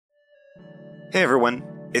Hey everyone,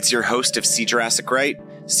 it's your host of See Jurassic Right,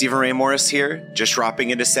 Stephen Ray Morris here, just dropping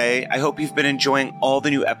in to say I hope you've been enjoying all the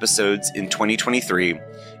new episodes in 2023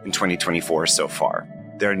 and 2024 so far.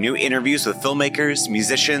 There are new interviews with filmmakers,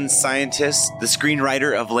 musicians, scientists, the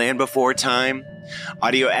screenwriter of Land Before Time,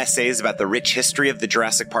 audio essays about the rich history of the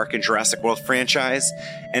Jurassic Park and Jurassic World franchise,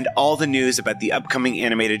 and all the news about the upcoming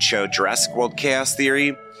animated show Jurassic World Chaos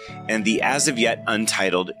Theory and the as-of-yet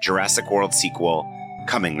untitled Jurassic World sequel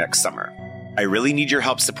coming next summer. I really need your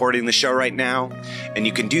help supporting the show right now, and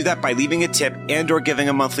you can do that by leaving a tip and or giving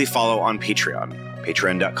a monthly follow on Patreon,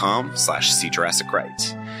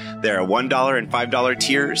 patreon.com/SeeJurassicRight. There are $1 and $5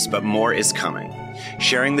 tiers, but more is coming.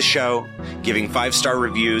 Sharing the show, giving 5-star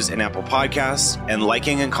reviews in Apple Podcasts, and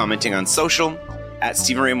liking and commenting on social, at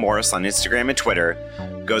Stephen Ray Morris on Instagram and Twitter,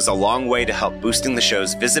 goes a long way to help boosting the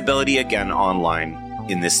show's visibility again online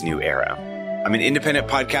in this new era. I'm an independent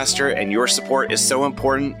podcaster, and your support is so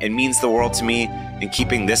important and means the world to me in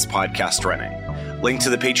keeping this podcast running. Link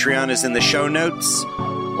to the Patreon is in the show notes.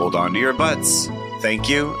 Hold on to your butts. Thank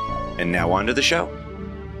you. And now on to the show.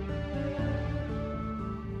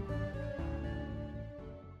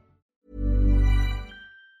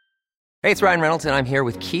 Hey, it's Ryan Reynolds, and I'm here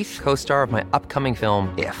with Keith, co-star of my upcoming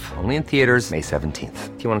film, If, only in theaters May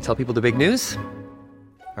 17th. Do you want to tell people the big news?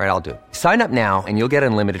 All right, I'll do it. Sign up now and you'll get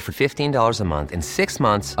unlimited for $15 a month and 6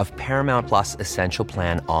 months of Paramount Plus Essential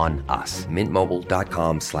Plan on us.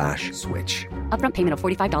 MintMobile.com/switch. Upfront payment of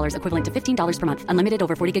 $45 equivalent to $15 per month. Unlimited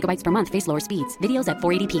over 40 gigabytes per month. Face lower speeds. Videos at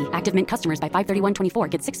 480p. Active Mint customers by 531.24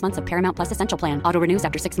 get 6 months of Paramount Plus Essential Plan. Auto renews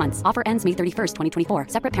after 6 months. Offer ends May 31st, 2024.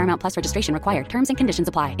 Separate Paramount Plus registration required. Terms and conditions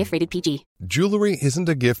apply if rated PG. Jewelry isn't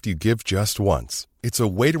a gift you give just once. It's a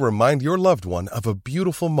way to remind your loved one of a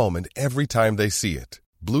beautiful moment every time they see it.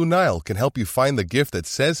 Blue Nile can help you find the gift that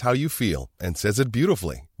says how you feel and says it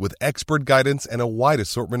beautifully, with expert guidance and a wide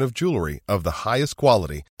assortment of jewelry of the highest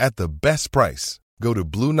quality at the best price. Go to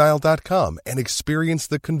BlueNile.com and experience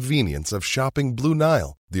the convenience of shopping Blue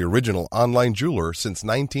Nile, the original online jeweler since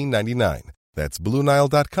 1999. That's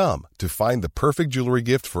BlueNile.com to find the perfect jewelry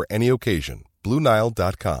gift for any occasion.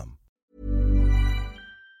 BlueNile.com.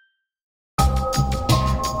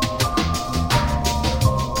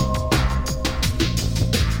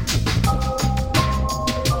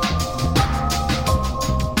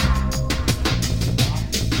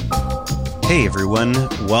 Hey everyone,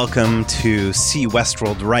 welcome to See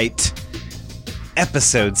Westworld Right,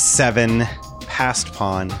 Episode 7, Past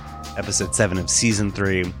Pawn, Episode 7 of Season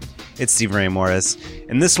 3. It's Stephen Ray Morris,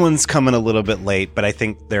 and this one's coming a little bit late, but I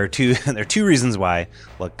think there are two reasons why.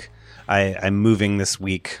 Look, I'm moving this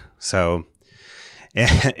week, so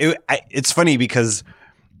it's funny because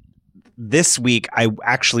this week I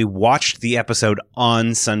actually watched the episode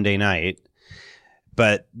on Sunday night,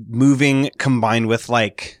 but moving combined with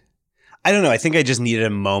I don't know. I think I just needed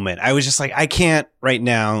a moment. I was just like, I can't right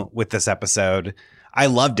now with this episode. I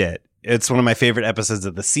loved it. It's one of my favorite episodes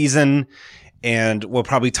of the season. And we'll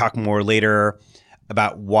probably talk more later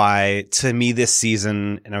about why, to me, this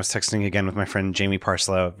season, and I was texting again with my friend Jamie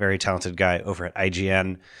Parslow, very talented guy over at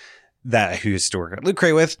IGN who used to work at Loot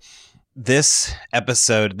Crate with. This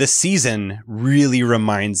episode, this season really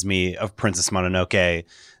reminds me of Princess Mononoke,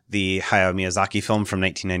 the Hayao Miyazaki film from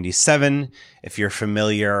 1997. If you're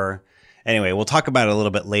familiar... Anyway, we'll talk about it a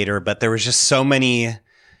little bit later, but there was just so many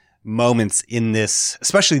moments in this,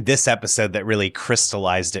 especially this episode, that really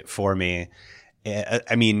crystallized it for me.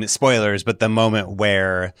 I mean, spoilers, but the moment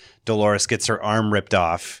where Dolores gets her arm ripped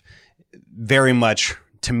off very much,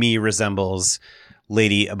 to me, resembles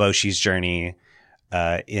Lady Eboshi's journey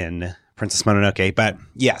in Princess Mononoke. But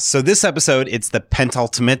yeah, so this episode, it's the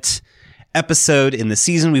penultimate episode in the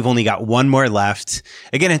season. We've only got one more left.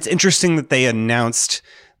 Again, it's interesting that they announced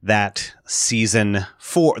that season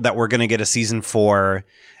 4, that we're going to get a season 4.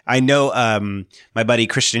 I know my buddy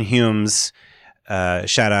Christian Humes,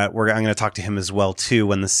 shout out, I'm going to talk to him as well too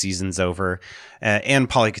when the season's over, and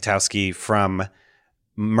Polly Katowski from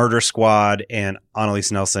Murder Squad and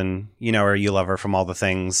Annalise Nelson, you know her, you love her from All the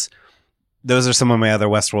Things. Those are some of my other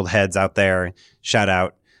Westworld heads out there. Shout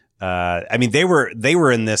out. I mean, they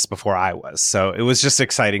were in this before I was, so it was just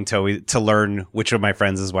exciting to learn which of my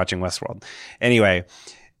friends is watching Westworld. Anyway,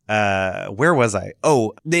 where was I?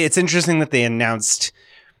 Oh, it's interesting that they announced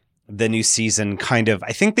the new season kind of,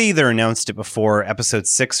 I think they either announced it before episode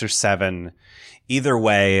 6 or 7. Either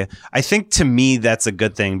way, I think to me that's a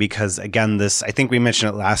good thing because, again, I think we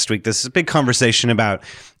mentioned it last week. This is a big conversation about,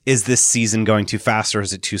 is this season going too fast or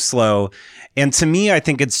is it too slow? And to me, I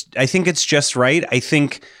think it's just right. I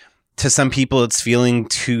think to some people it's feeling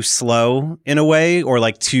too slow in a way,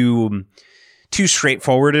 or too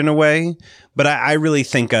straightforward in a way. But I really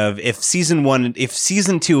think of if season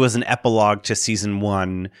 2 was an epilogue to season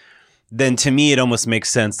 1, then to me it almost makes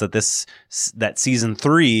sense that season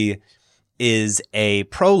 3 is a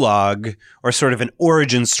prologue or sort of an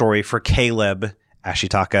origin story for Caleb.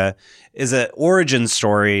 Ashitaka is an origin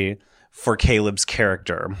story for Caleb's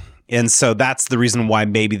character. And so that's the reason why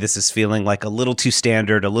maybe this is feeling like a little too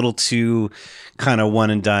standard, a little too kind of one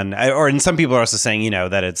and done. And some people are also saying,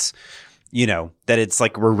 that it's, that it's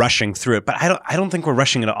like we're rushing through it. But I don't think we're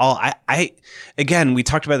rushing it at all. Again, we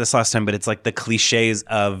talked about this last time, but it's like the cliches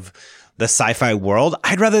of the sci-fi world.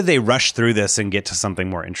 I'd rather they rush through this and get to something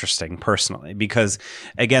more interesting personally, because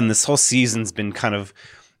again, this whole season's been kind of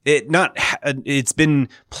it's been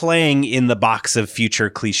playing in the box of future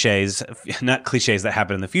cliches, not cliches that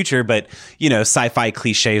happen in the future, but sci-fi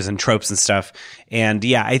cliches and tropes and stuff. And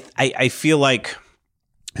yeah, I feel like,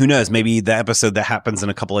 who knows, maybe the episode that happens in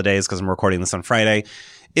a couple of days, because I'm recording this on Friday,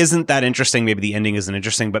 isn't that interesting. Maybe the ending isn't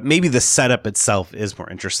interesting, but maybe the setup itself is more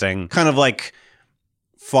interesting. Kind of like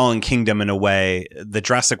Fallen Kingdom in a way. The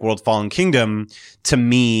Jurassic World Fallen Kingdom to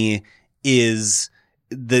me is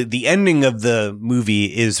the ending of the movie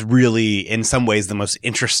is really in some ways the most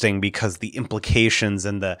interesting, because the implications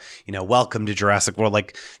and the, welcome to Jurassic World,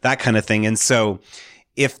 like that kind of thing. And so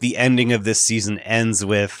if the ending of this season ends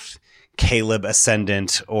with Caleb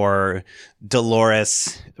ascendant or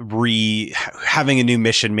Dolores having a new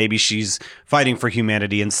mission, maybe she's fighting for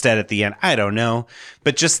humanity instead at the end, I don't know,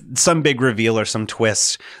 but just some big reveal or some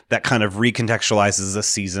twist that kind of recontextualizes the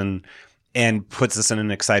season and puts us in an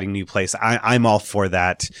exciting new place. I'm all for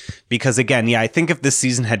that, because again, I think if this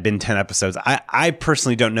season had been 10 episodes, I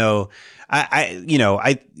personally don't know. I'm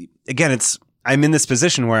in this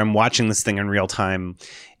position where I'm watching this thing in real time,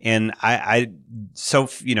 and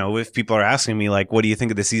if people are asking me like, what do you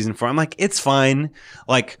think of the season 4? I'm like, it's fine.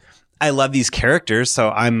 Like, I love these characters, so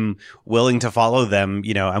I'm willing to follow them.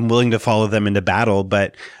 I'm willing to follow them into battle.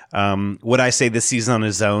 But would I say this season on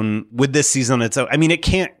its own? Would this season on its own? I mean, it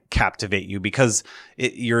can't captivate you because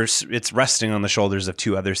it's resting on the shoulders of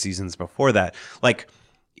 2 other seasons before that. Like,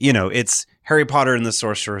 it's Harry Potter and the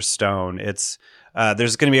Sorcerer's Stone. It's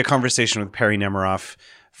there's going to be a conversation with Perry Nemiroff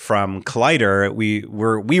from Collider. We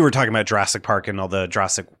were talking about Jurassic Park and all the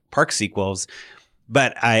Jurassic Park sequels,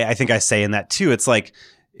 but I think I say in that too, it's like,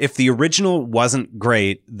 if the original wasn't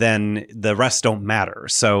great, then the rest don't matter.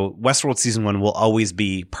 So Westworld season 1 will always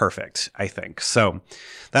be perfect, I think. So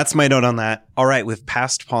that's my note on that. All right. With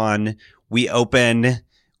Past Pawn, we open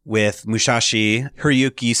with Musashi,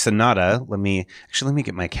 Hiroyuki Sanada. Let me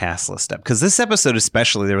get my cast list up, because this episode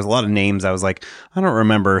especially, there was a lot of names. I was like, I don't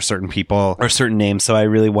remember certain people or certain names, so I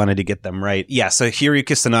really wanted to get them right. Yeah, so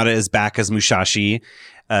Hiroyuki Sanada is back as Musashi.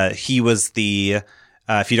 He was the,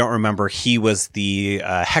 if you don't remember, he was the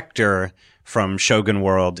Hector from Shogun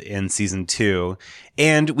World in season 2.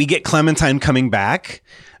 And we get Clementine coming back.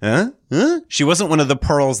 She wasn't one of the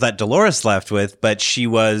pearls that Dolores left with, but she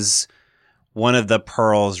was one of the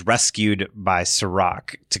pearls rescued by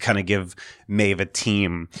Serac to kind of give Maeve a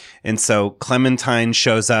team. And so Clementine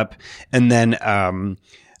shows up, and then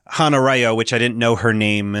Hana Ryo, which I didn't know her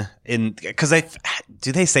name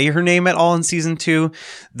do they say her name at all in season 2?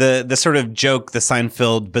 The sort of joke, the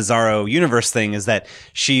Seinfeld Bizarro universe thing, is that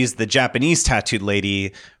she's the Japanese tattooed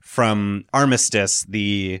lady from Armistice,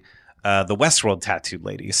 the Westworld tattooed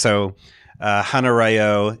lady. So Hana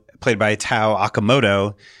Ryo, played by Tao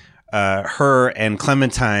Akamoto, her and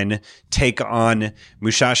Clementine take on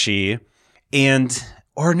Musashi,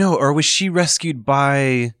 or was she rescued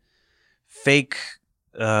by fake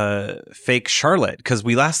Charlotte? Because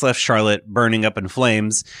we last left Charlotte burning up in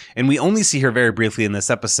flames, and we only see her very briefly in this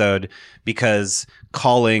episode because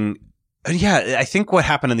I think what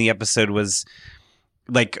happened in the episode was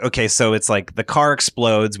like, okay, so it's like the car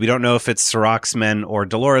explodes. We don't know if it's Serac's men or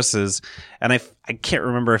Dolores's, and I can't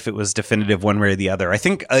remember if it was definitive one way or the other. I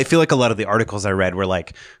feel like a lot of the articles I read were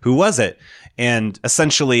like, who was it? And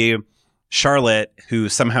essentially Charlotte, who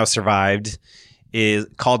somehow survived, is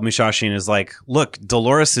called Musashi and is like, look,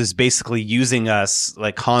 Dolores is basically using us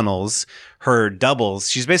like Connells, her doubles.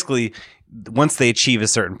 She's basically, once they achieve a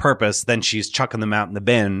certain purpose, then she's chucking them out in the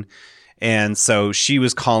bin. And so she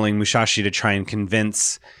was calling Musashi to try and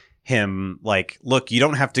convince him, like, look, you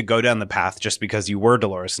don't have to go down the path just because you were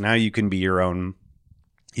Dolores. Now you can be your own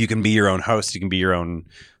host. You can be your own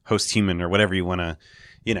host human or whatever you want to,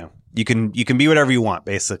 you can be whatever you want,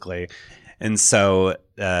 basically. And so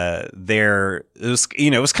it was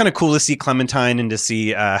kind of cool to see Clementine and to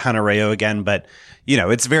see Hanareo again, but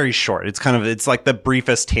it's very short. It's like the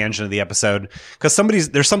briefest tangent of the episode because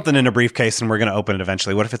there's something in a briefcase and we're going to open it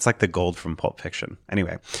eventually. What if it's like the gold from Pulp Fiction?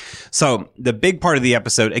 Anyway, so the big part of the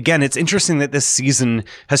episode, again, it's interesting that this season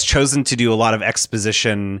has chosen to do a lot of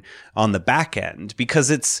exposition on the back end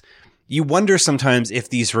because you wonder sometimes if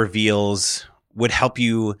these reveals would help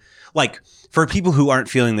you, like, for people who aren't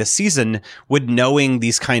feeling this season, would knowing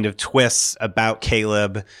these kind of twists about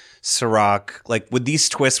Caleb, Serac, like, would these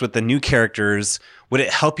twists with the new characters, would it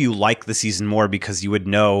help you like the season more because you would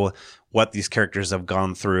know what these characters have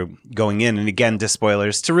gone through going in? And again, to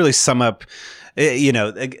spoilers, to really sum up,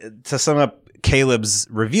 Caleb's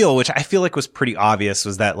reveal, which I feel like was pretty obvious,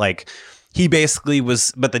 was that, like, he basically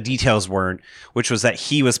was, but the details weren't, which was that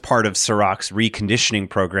he was part of Serac's reconditioning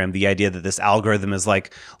program. The idea that this algorithm is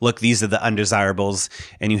like, look, these are the undesirables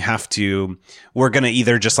and we're going to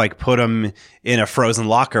either just like put them in a frozen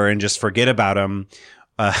locker and just forget about them.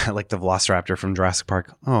 Like the Velociraptor from Jurassic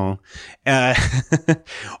Park. Oh,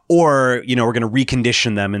 or, we're going to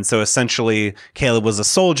recondition them. And so essentially Caleb was a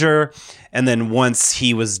soldier. And then once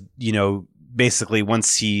he was,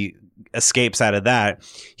 once he escapes out of that,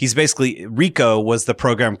 he's basically, Rico was the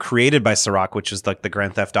program created by Serac, which is like the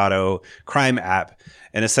Grand Theft Auto crime app.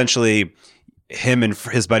 And essentially him and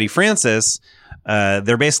his buddy Francis,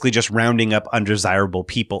 they're basically just rounding up undesirable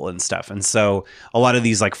people and stuff. And so a lot of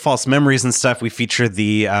these like false memories and stuff, we feature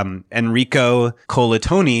the Enrico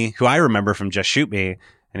Colatoni, who I remember from Just Shoot Me.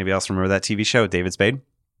 Anybody else remember that TV show with David Spade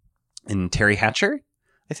and Terry Hatcher,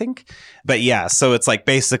 I think? But yeah, so it's like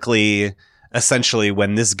basically essentially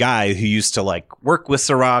when this guy who used to like work with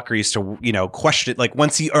Serac or used to, question it, like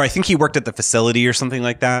I think he worked at the facility or something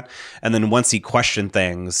like that. And then once he questioned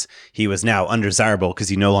things, he was now undesirable because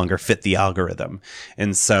he no longer fit the algorithm.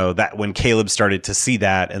 And so that when Caleb started to see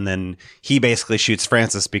that, and then he basically shoots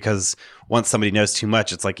Francis because once somebody knows too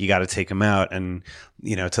much, it's like, you got to take him out and,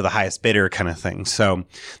 to the highest bidder kind of thing. So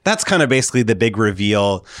that's kind of basically the big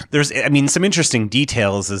reveal. Some interesting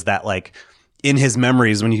details is that like in his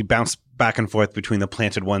memories, when he bounced back and forth between the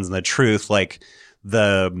planted ones and the truth, like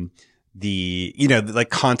the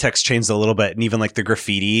context changed a little bit. And even like the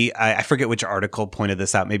graffiti, I forget which article pointed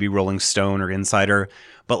this out, maybe Rolling Stone or Insider,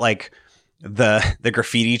 but like the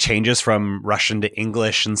graffiti changes from Russian to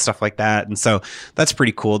English and stuff like that. And so that's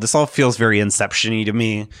pretty cool. This all feels very Inception-y to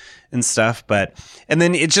me and stuff. And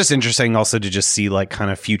then it's just interesting also to just see like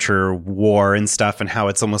kind of future war and stuff and how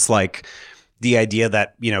it's almost like the idea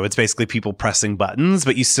that, it's basically people pressing buttons,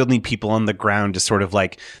 but you still need people on the ground to sort of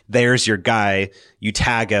like, there's your guy, you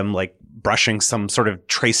tag him, like brushing some sort of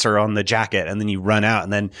tracer on the jacket, and then you run out,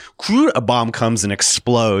 and then a bomb comes and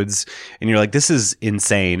explodes, and you're like, this is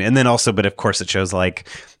insane. And then also, but of course it shows like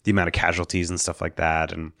the amount of casualties and stuff like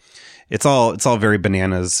that. And it's all very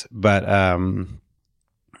bananas, but,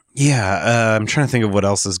 I'm trying to think of what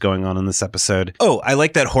else is going on in this episode. Oh, I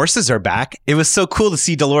like that horses are back. It was so cool to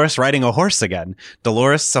see Dolores riding a horse again.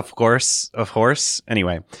 Dolores, of horse.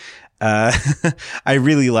 Anyway, I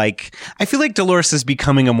feel like Dolores is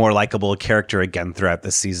becoming a more likable character again throughout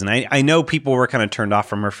this season. I know people were kind of turned off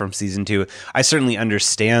from her from season 2. I certainly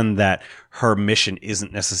understand that her mission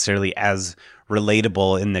isn't necessarily as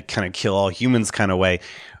relatable in the kind of kill all humans kind of way.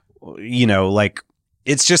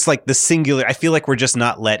 It's just like the singular, I feel like we're just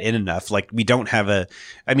not let in enough. Like we don't have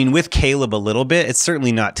with Caleb a little bit, it's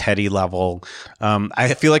certainly not Teddy level.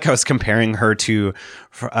 I feel like I was comparing her to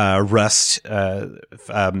Rust, Matthew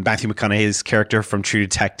McConaughey's character from True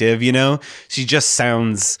Detective, She just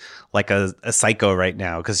sounds like a psycho right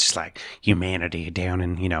now because she's like humanity down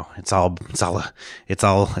and, it's all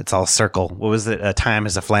circle. What was it? Time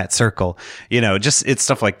is a flat circle, just it's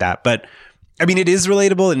stuff like that. But it is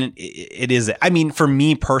relatable, and it is. For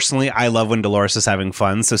me personally, I love when Dolores is having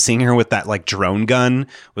fun. So seeing her with that like drone gun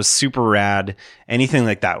was super rad. Anything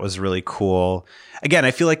like that was really cool. Again,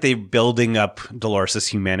 I feel like they're building up Dolores'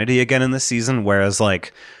 humanity again in this season, whereas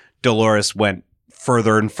like Dolores went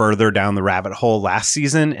further and further down the rabbit hole last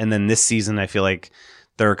season, and then this season I feel like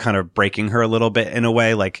they're kind of breaking her a little bit in a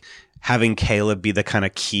way, like having Caleb be the kind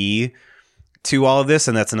of key to all of this.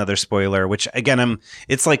 And that's another spoiler, which again,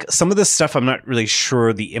 it's like some of this stuff I'm not really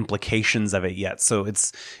sure the implications of it yet. So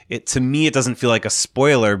to me, it doesn't feel like a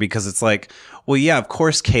spoiler because it's like, well, yeah, of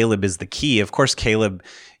course Caleb is the key. Of course Caleb,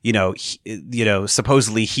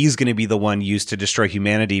 supposedly he's going to be the one used to destroy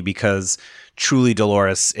humanity because truly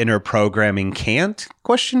Dolores in her programming can't ?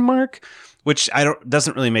 Which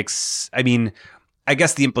doesn't really make I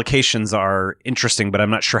guess the implications are interesting, but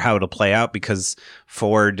I'm not sure how it'll play out because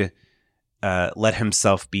Ford let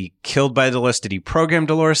himself be killed by Dolores? Did he program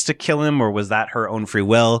Dolores to kill him, or was that her own free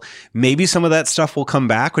will? Maybe some of that stuff will come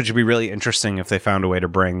back, which would be really interesting if they found a way to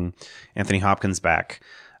bring Anthony Hopkins back.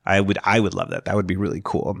 I would love that. That would be really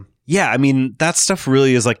cool. Yeah, I mean, that stuff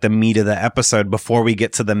really is like the meat of the episode before we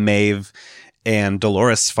get to the Maeve and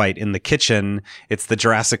Dolores fight in the kitchen. It's the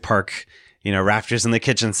Jurassic Park, Raptors in the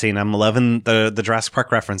kitchen scene. I'm loving the Jurassic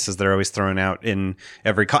Park references that are always thrown out in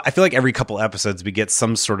I feel like every couple episodes we get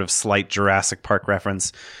some sort of slight Jurassic Park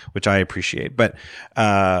reference, which I appreciate. But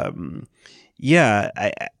yeah,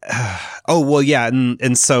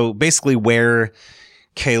 and so basically where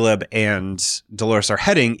Caleb and Dolores are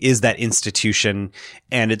heading is that institution,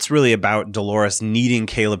 and it's really about Dolores needing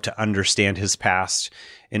Caleb to understand his past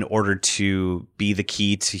in order to be the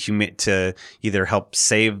key to either help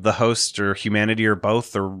save the host or humanity or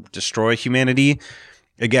both, or destroy humanity.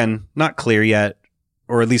 Again, not clear yet,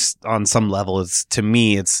 or at least on some level, it's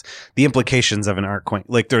the implications of it aren't quite,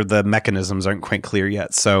 like, the mechanisms aren't quite clear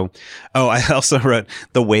yet. So, I also wrote,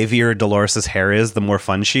 the wavier Dolores' hair is, the more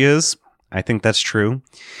fun she is. I think that's true.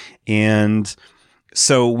 And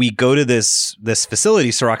so we go to this facility,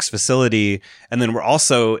 Serac's facility, and then we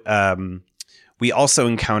also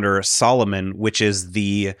encounter Solomon, which is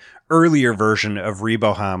the earlier version of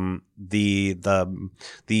Reboham,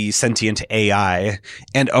 the sentient AI.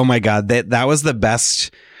 And oh my God, that was the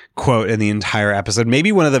best quote in the entire episode,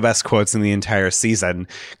 maybe one of the best quotes in the entire season,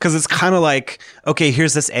 because it's kind of like, okay,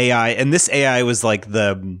 here's this AI, and this AI was like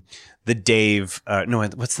the Dave,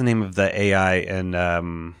 what's the name of the AI in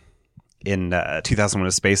 2001: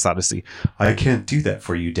 A Space Odyssey? I can't do that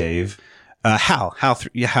for you, Dave. Hal,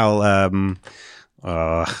 am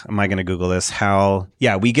I going to Google this? Hal.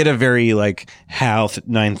 Yeah, we get a very like Hal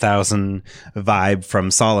 9000 vibe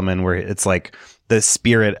from Solomon, where it's like the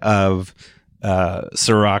spirit of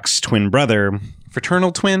Serac's twin brother,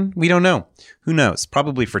 fraternal twin. We don't know. Who knows?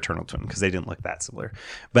 Probably fraternal twin, because they didn't look that similar.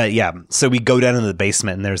 But yeah, so we go down into the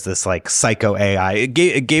basement and there's this like psycho AI.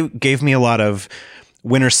 It gave me a lot of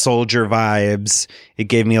Winter Soldier vibes. It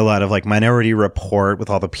gave me a lot of like Minority Report with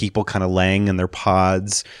all the people kind of laying in their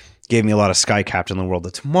pods. Gave me a lot of Sky Captain: The World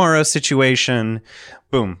of Tomorrow situation.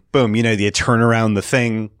 Boom, boom. You turn around the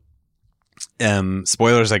thing.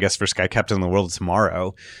 Spoilers, I guess, for Sky Captain: The World of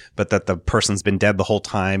Tomorrow, but that the person's been dead the whole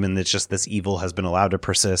time, and it's just this evil has been allowed to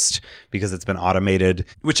persist because it's been automated,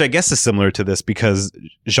 which I guess is similar to this, because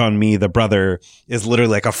Jean-Mi, the brother, is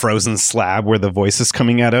literally like a frozen slab where the voice is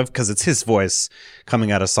coming out of, because it's his voice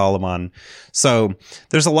coming out of Solomon. So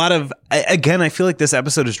there's a lot of, again, I feel like this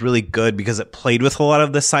episode is really good because it played with a lot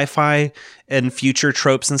of the sci-fi and future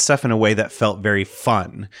tropes and stuff in a way that felt very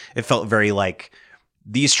fun. It felt very like,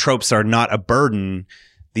 these tropes are not a burden.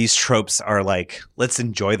 These tropes are like, let's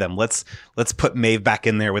enjoy them. Let's put Maeve back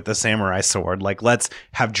in there with the samurai sword. Like, let's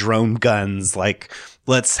have drone guns. Like,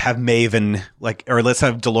 let's have Maeve and or let's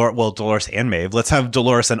have Dolores and Maeve. Let's have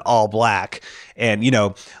Dolores in all black. And,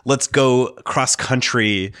 let's go cross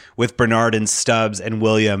country with Bernard and Stubbs and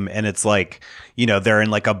William. And it's like, they're in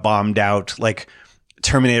like a bombed out, like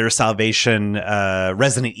Terminator Salvation,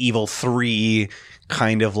 Resident Evil 3,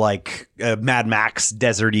 kind of like a Mad Max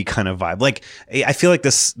deserty kind of vibe. Like, I feel like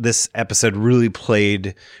this episode really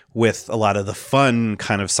played with a lot of the fun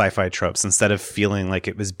kind of sci-fi tropes instead of feeling like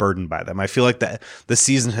it was burdened by them. I feel like that the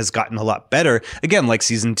season has gotten a lot better. Again, like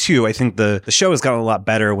season 2, I think the show has gotten a lot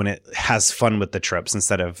better when it has fun with the tropes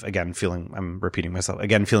instead of, again, feeling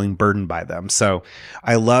burdened by them. So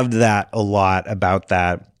I loved that a lot about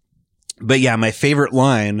that. But yeah, my favorite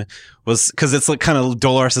line was, because it's like kind of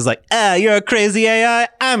Dolores is like, you're a crazy AI,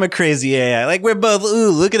 I'm a crazy AI. Like, we're both,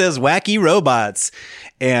 look at us wacky robots.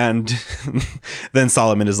 And then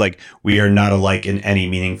Solomon is like, we are not alike in any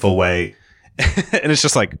meaningful way. And it's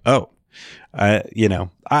just like, I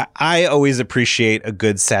always appreciate a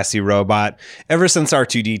good sassy robot. Ever since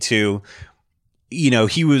R2-D2,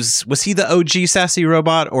 was he the OG sassy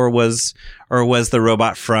robot, or was the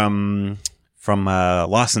robot from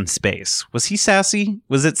Lost in Space? Was he sassy?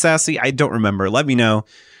 Was it sassy? I don't remember. Let me know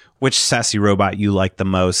which sassy robot you like the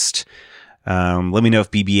most. Let me know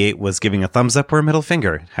if BB-8 was giving a thumbs up or a middle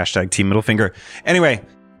finger. # team middle finger. Anyway.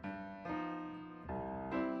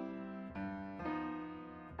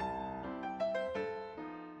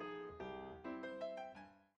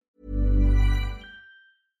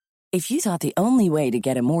 If If you thought the only way to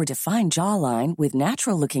get a more defined jawline with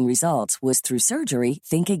natural-looking results was through surgery,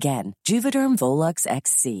 think again. Juvederm Volux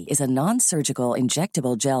XC is a non-surgical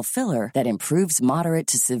injectable gel filler that improves moderate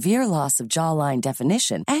to severe loss of jawline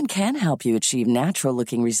definition and can help you achieve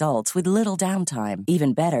natural-looking results with little downtime.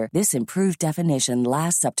 Even better, this improved definition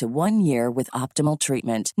lasts up to 1 year with optimal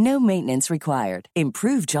treatment. No maintenance required.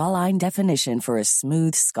 Improve jawline definition for a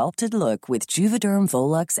smooth, sculpted look with Juvederm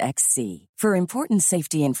Volux XC. For important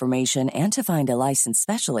safety information and to find a licensed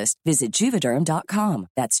specialist, visit Juvederm.com.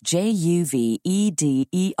 That's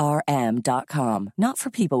JUVEDERM.com. Not for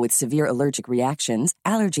people with severe allergic reactions,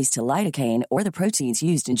 allergies to lidocaine, or the proteins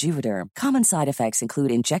used in Juvederm. Common side effects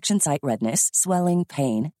include injection site redness, swelling,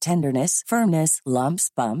 pain, tenderness, firmness, lumps,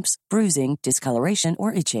 bumps, bruising, discoloration,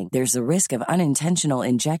 or itching. There's a risk of unintentional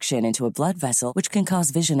injection into a blood vessel, which can cause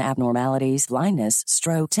vision abnormalities, blindness,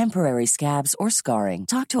 stroke, temporary scabs, or scarring.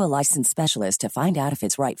 Talk to a licensed specialist to find out if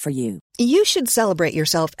it's right for you. You should celebrate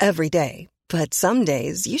yourself every day, but some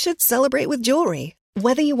days you should celebrate with jewelry.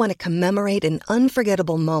 Whether you want to commemorate an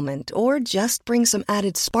unforgettable moment or just bring some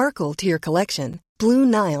added sparkle to your collection, Blue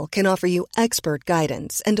Nile can offer you expert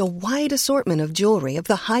guidance and a wide assortment of jewelry of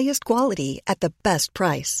the highest quality at the best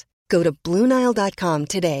price. Go to BlueNile.com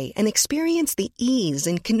today and experience the ease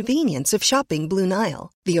and convenience of shopping Blue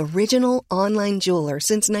Nile, the original online jeweler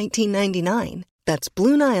since 1999. That's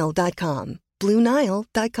BlueNile.com.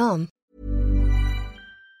 BlueNile.com.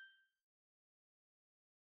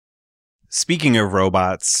 Speaking of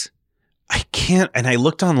robots, I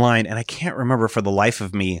looked online and I can't remember for the life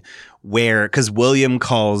of me because William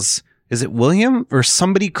calls, is it William or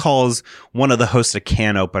somebody calls one of the hosts a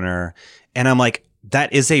can opener? And I'm like,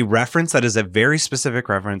 that is a reference. That is a very specific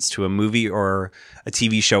reference to a movie or a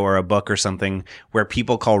TV show or a book or something where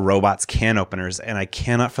people call robots can openers. And I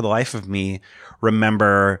cannot for the life of me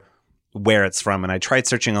remember where it's from. And I tried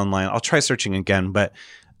searching online. I'll try searching again, but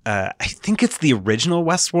I think it's the original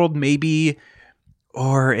Westworld maybe,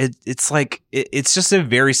 or it's just a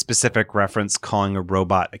very specific reference calling a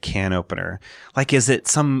robot a can opener. Like, is it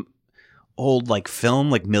some old like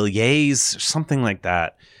film, like Méliès or something like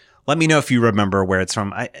that? Let me know if you remember where it's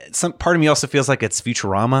from. Some part of me also feels like it's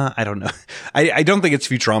Futurama. I don't know. I don't think it's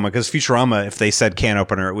Futurama because Futurama, if they said can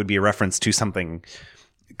opener, it would be a reference to something.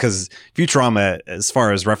 Because Futurama, as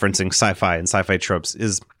far as referencing sci-fi and sci-fi tropes,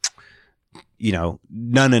 is, you know,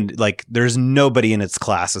 there's nobody in its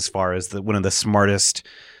class as far as one of the smartest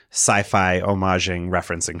sci-fi homaging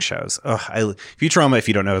referencing shows. Futurama, if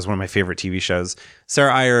you don't know, is one of my favorite TV shows.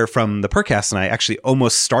 Sarah Iyer from the Percast and I actually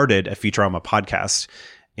almost started a Futurama podcast.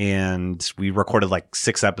 And we recorded like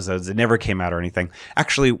 6 episodes. It never came out or anything.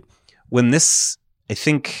 Actually, it's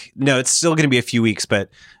still going to be a few weeks, but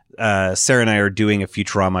Sarah and I are doing a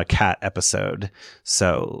Futurama cat episode.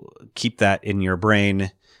 So keep that in your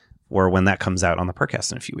brain or when that comes out on the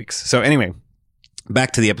Percast in a few weeks. So anyway,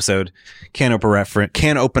 back to the episode. Can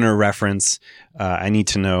opener reference. I need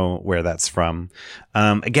to know where that's from.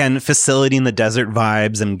 Again, facility in the desert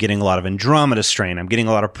vibes. I'm getting a lot of Andromeda Strain. I'm getting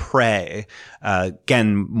a lot of Prey.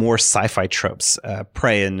 Again, more sci-fi tropes.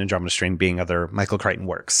 Prey and Andromeda Strain being other Michael Crichton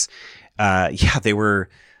works. This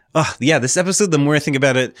episode, the more I think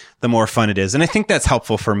about it, the more fun it is. And I think that's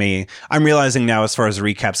helpful for me. I'm realizing now as far as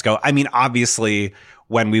recaps go, I mean, obviously,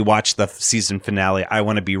 when we watch the season finale, I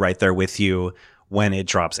want to be right there with you when it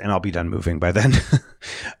drops, and I'll be done moving by then.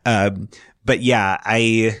 But yeah,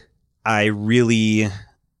 I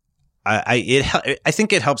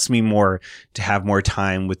think it helps me more to have more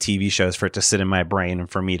time with TV shows for it to sit in my brain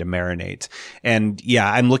and for me to marinate. And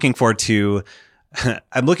yeah, I'm looking forward to these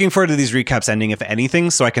recaps ending, if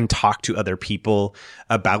anything, so I can talk to other people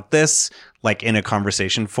about this, like in a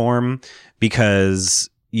conversation form, because,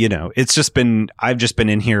 you know, I've just been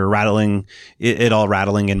in here rattling it all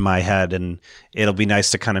rattling in my head, and it'll be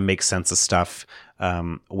nice to kind of make sense of stuff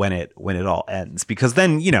when it all ends, because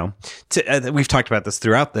then, you know, we've talked about this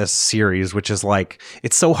throughout this series, which is like,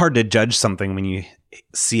 it's so hard to judge something when you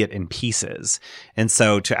see it in pieces. And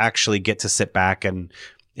so to actually get to sit back and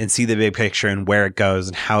see the big picture and where it goes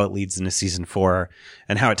and how it leads into season 4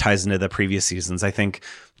 and how it ties into the previous seasons, I think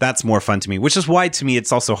that's more fun to me, which is why to me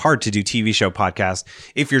it's also hard to do TV show podcasts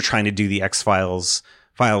if you're trying to do the X-Files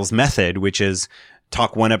method, which is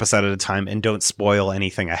talk one episode at a time and don't spoil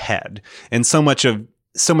anything ahead. And so much I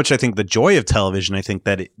think the joy of television, I think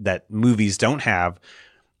that movies don't have,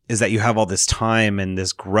 is that you have all this time and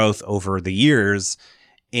this growth over the years,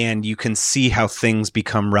 and you can see how things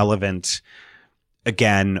become relevant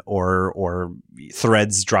again, or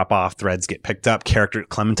threads drop off, threads get picked up, character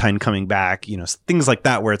Clementine coming back, you know, things like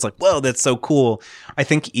that, where it's like, whoa, that's so cool. I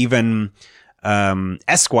think even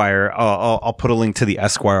Esquire, I'll put a link to the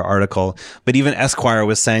Esquire article, but even Esquire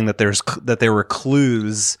was saying that there were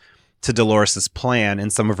clues to Dolores's plan in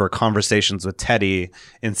some of her conversations with Teddy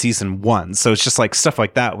in season 1. So it's just like stuff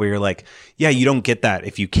like that where you're like, yeah, you don't get that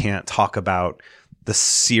if you can't talk about the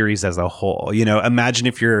series as a whole. You know, imagine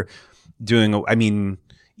if you're doing,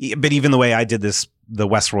 but even the way I did the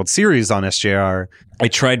Westworld series on SJR, I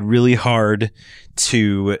tried really hard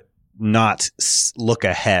to not look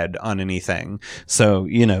ahead on anything. So,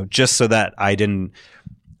 you know, just so that I didn't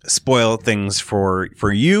spoil things for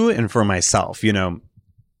you and for myself, you know,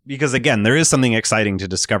 because again, there is something exciting to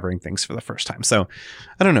discovering things for the first time. So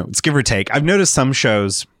I don't know, it's give or take. I've noticed some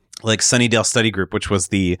shows like Sunnydale Study Group, which was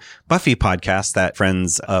the Buffy podcast that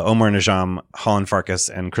friends Omar Najam, Holland Farkas,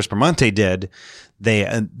 and Chris Bramante did.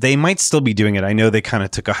 They might still be doing it. I know they kind of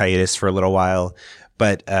took a hiatus for a little while,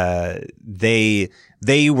 but they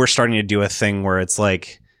were starting to do a thing where it's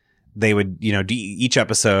like they would, you know, each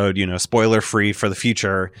episode, you know, spoiler free for the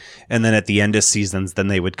future. And then at the end of seasons, then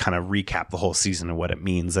they would kind of recap the whole season and what it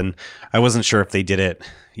means. And I wasn't sure if they did it,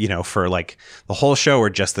 you know, for like the whole show or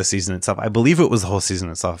just the season itself. I believe it was the whole season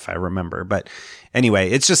itself, if I remember. But anyway,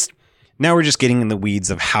 it's just, now we're just getting in the weeds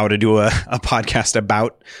of how to do a podcast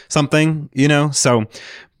about something, you know? So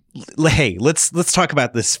hey, let's talk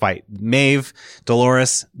about this fight. Maeve,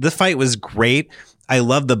 Dolores, the fight was great. I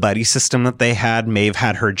love the buddy system that they had. Maeve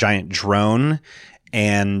had her giant drone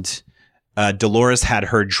and Dolores had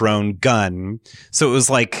her drone gun. So it was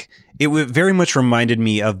like, it very much reminded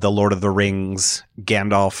me of the Lord of the Rings,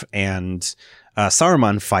 Gandalf and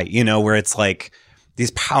Saruman fight, you know, where it's like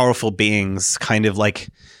these powerful beings kind of like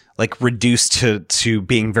reduced to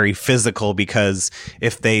being very physical, because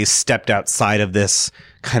if they stepped outside of this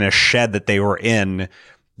kind of shed that they were in,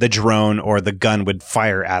 the drone or the gun would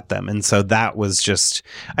fire at them. And so that was just,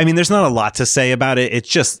 I mean, there's not a lot to say about it. It's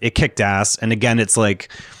just, it kicked ass. And again, it's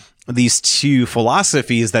like these two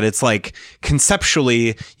philosophies that it's like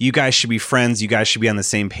conceptually, you guys should be friends. You guys should be on the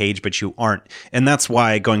same page, but you aren't. And that's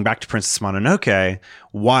why, going back to Princess Mononoke,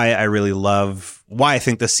 why I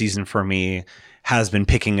think this season for me has been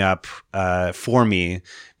picking up for me,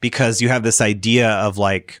 because you have this idea of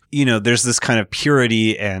like, you know, there's this kind of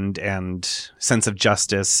purity and sense of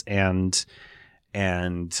justice and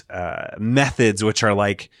methods, which are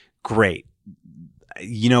like, great.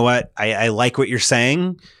 You know what? I like what you're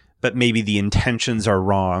saying, but maybe the intentions are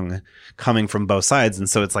wrong coming from both sides. And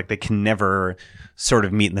so it's like they can never sort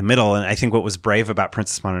of meet in the middle. And I think what was brave about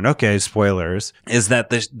Princess Mononoke, spoilers, is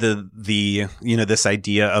that the you know, this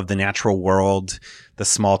idea of the natural world, the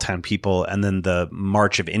small town people, and then the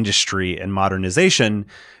march of industry and modernization,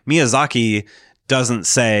 Miyazaki doesn't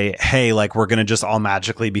say, hey, like, we're going to just all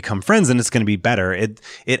magically become friends and it's going to be better. It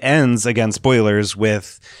ends, again, spoilers,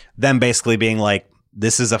 with them basically being like,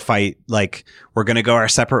 this is a fight, like, we're going to go our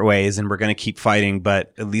separate ways and we're going to keep fighting,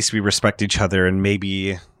 but at least we respect each other and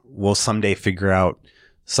maybe we'll someday figure out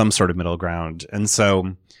some sort of middle ground. And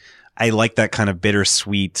so I like that kind of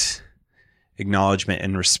bittersweet acknowledgement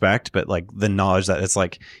and respect, but like the knowledge that it's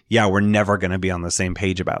like, yeah, we're never going to be on the same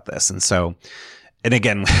page about this. And so, and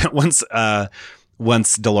again, once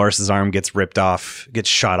Dolores' arm gets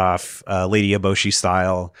shot off, Lady Eboshi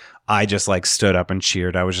style, I just like stood up and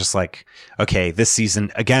cheered. I was just like, okay, this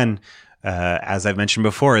season, again, as I've mentioned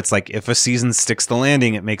before, it's like if a season sticks the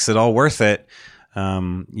landing, it makes it all worth it.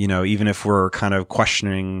 You know, even if we're kind of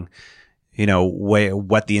questioning, you know,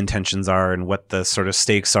 what the intentions are and what the sort of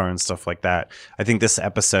stakes are and stuff like that. I think this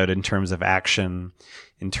episode, in terms of action,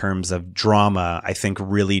 in terms of drama, I think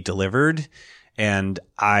really delivered. And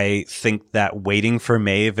I think that waiting for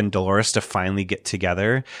Maeve and Dolores to finally get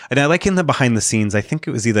together, and I like in the behind the scenes, I think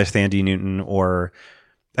it was either Thandie Newton or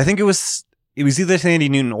Evan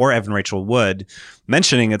Rachel Wood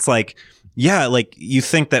mentioning, it's like, yeah, like you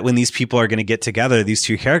think that when these people are going to get together, these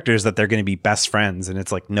two characters, that they're going to be best friends. And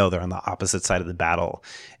it's like, no, they're on the opposite side of the battle.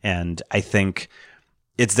 And I think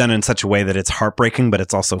it's done in such a way that it's heartbreaking, but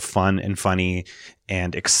it's also fun and funny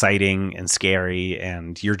and exciting and scary.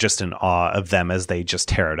 And you're just in awe of them as they just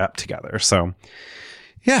tear it up together. So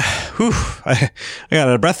yeah, I got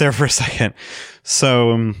out of breath there for a second.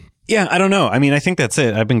 So yeah, I don't know. I mean, I think that's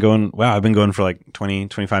it. I've been going for like 20,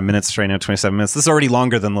 25 minutes right now, 27 minutes. This is already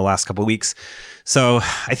longer than the last couple of weeks. So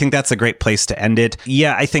I think that's a great place to end it.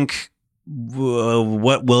 Yeah, I think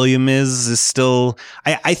what William is still,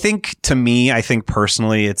 I think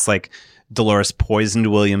personally, it's like Dolores poisoned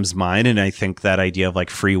William's mind. And I think that idea of like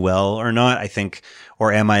free will or not, I think,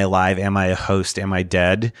 or am I alive? Am I a host? Am I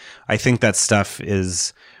dead? I think that stuff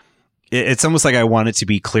is, it's almost like I want it to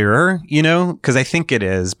be clearer, you know, because I think it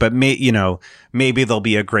is, but maybe there'll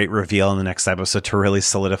be a great reveal in the next episode to really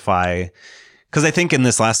solidify, Because I think in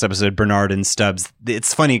this last episode, Bernard and Stubbs,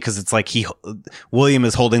 it's funny because it's like William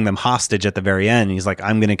is holding them hostage at the very end. He's like,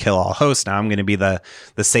 I'm going to kill all hosts. Now I'm going to be the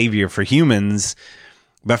savior for humans.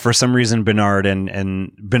 But for some reason,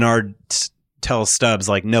 Bernard tells Stubbs,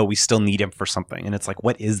 like, no, we still need him for something. And it's like,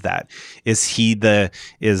 what is that? Is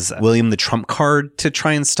William the trump card to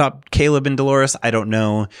try and stop Caleb and Dolores? I don't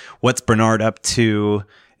know. What's Bernard up to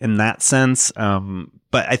in that sense? But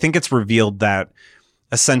I think it's revealed that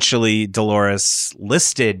essentially Dolores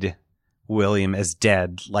listed William as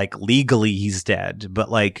dead. Like, legally he's dead.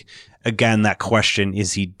 But like, again, that question,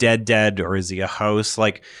 is he dead, or is he a host?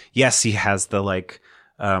 Like, yes, he has the like,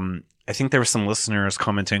 I think there were some listeners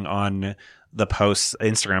commenting on the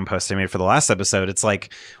Instagram post I made for the last episode. It's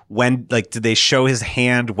like, did they show his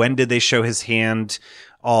hand? When did they show his hand?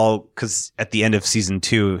 Because at the end of season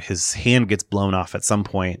 2, his hand gets blown off at some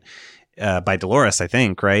point by Dolores, I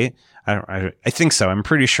think, right? I think so. I'm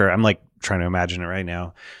pretty sure. I'm like trying to imagine it right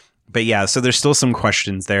now. But yeah, so there's still some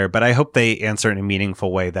questions there, but I hope they answer in a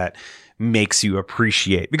meaningful way that makes you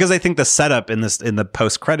appreciate, because I think the setup in the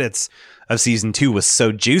post credits of season 2 was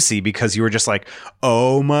so juicy because you were just like,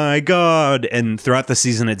 oh my God. And throughout the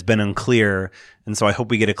season, it's been unclear. And so I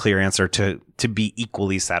hope we get a clear answer to be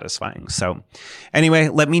equally satisfying. So anyway,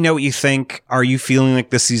 let me know what you think. Are you feeling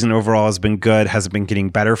like this season overall has been good? Has it been getting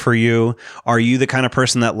better for you? Are you the kind of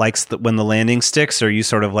person that likes when the landing sticks? Or are you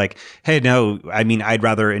sort of like, hey, no, I mean, I'd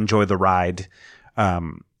rather enjoy the ride.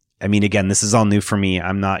 I mean, again, this is all new for me.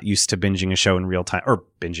 I'm not used to binging a show in real time, or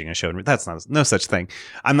binging a show. That's no such thing.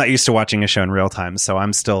 I'm not used to watching a show in real time. So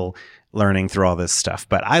I'm still learning through all this stuff,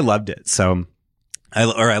 but I loved it. So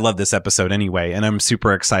I love this episode anyway. And I'm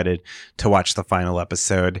super excited to watch the final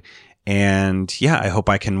episode. And yeah, I hope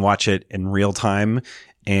I can watch it in real time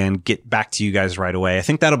and get back to you guys right away. I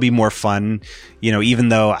think that'll be more fun. You know, even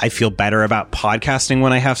though I feel better about podcasting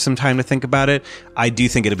when I have some time to think about it, I do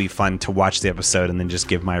think it'll be fun to watch the episode and then just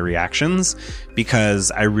give my reactions,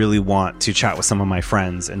 because I really want to chat with some of my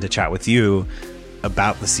friends and to chat with you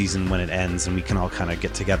about the season when it ends, and we can all kind of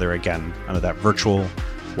get together again under that virtual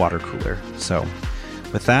water cooler. So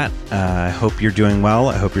with that, I hope you're doing well.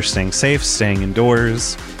 I hope you're staying safe, staying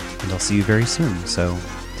indoors, and I'll see you very soon. So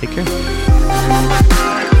take care.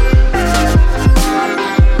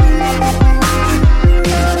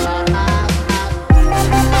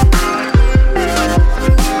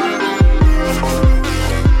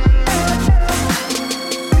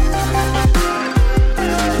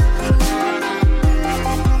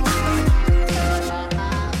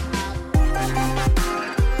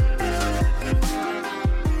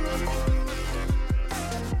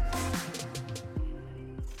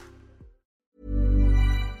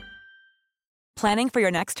 Planning for your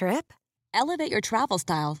next trip? Elevate your travel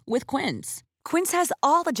style with Quince. Quince has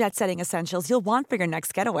all the jet-setting essentials you'll want for your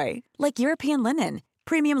next getaway, like European linen,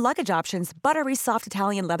 premium luggage options, buttery soft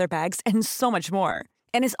Italian leather bags, and so much more.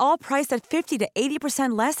 And is all priced at 50 to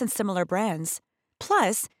 80% less than similar brands.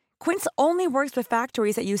 Plus, Quince only works with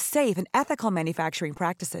factories that use safe and ethical manufacturing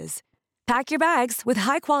practices. Pack your bags with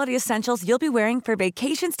high-quality essentials you'll be wearing for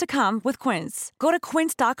vacations to come with Quince. Go to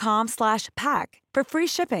quince.com/pack for free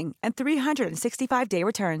shipping and 365-day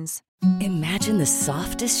returns. Imagine the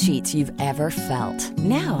softest sheets you've ever felt.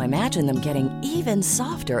 Now imagine them getting even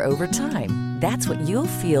softer over time. That's what you'll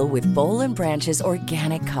feel with Boll & Branch's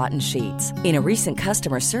organic cotton sheets. In a recent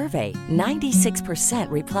customer survey, 96%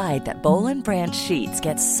 replied that Boll & Branch sheets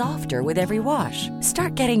get softer with every wash.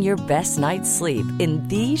 Start getting your best night's sleep in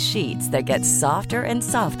these sheets that get softer and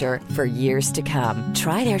softer for years to come.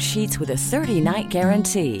 Try their sheets with a 30-night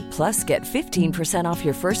guarantee. Plus, get 15% off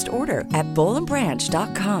your first order at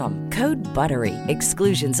bollandbranch.com. Code BUTTERY.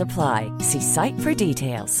 Exclusions apply. See site for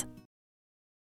details.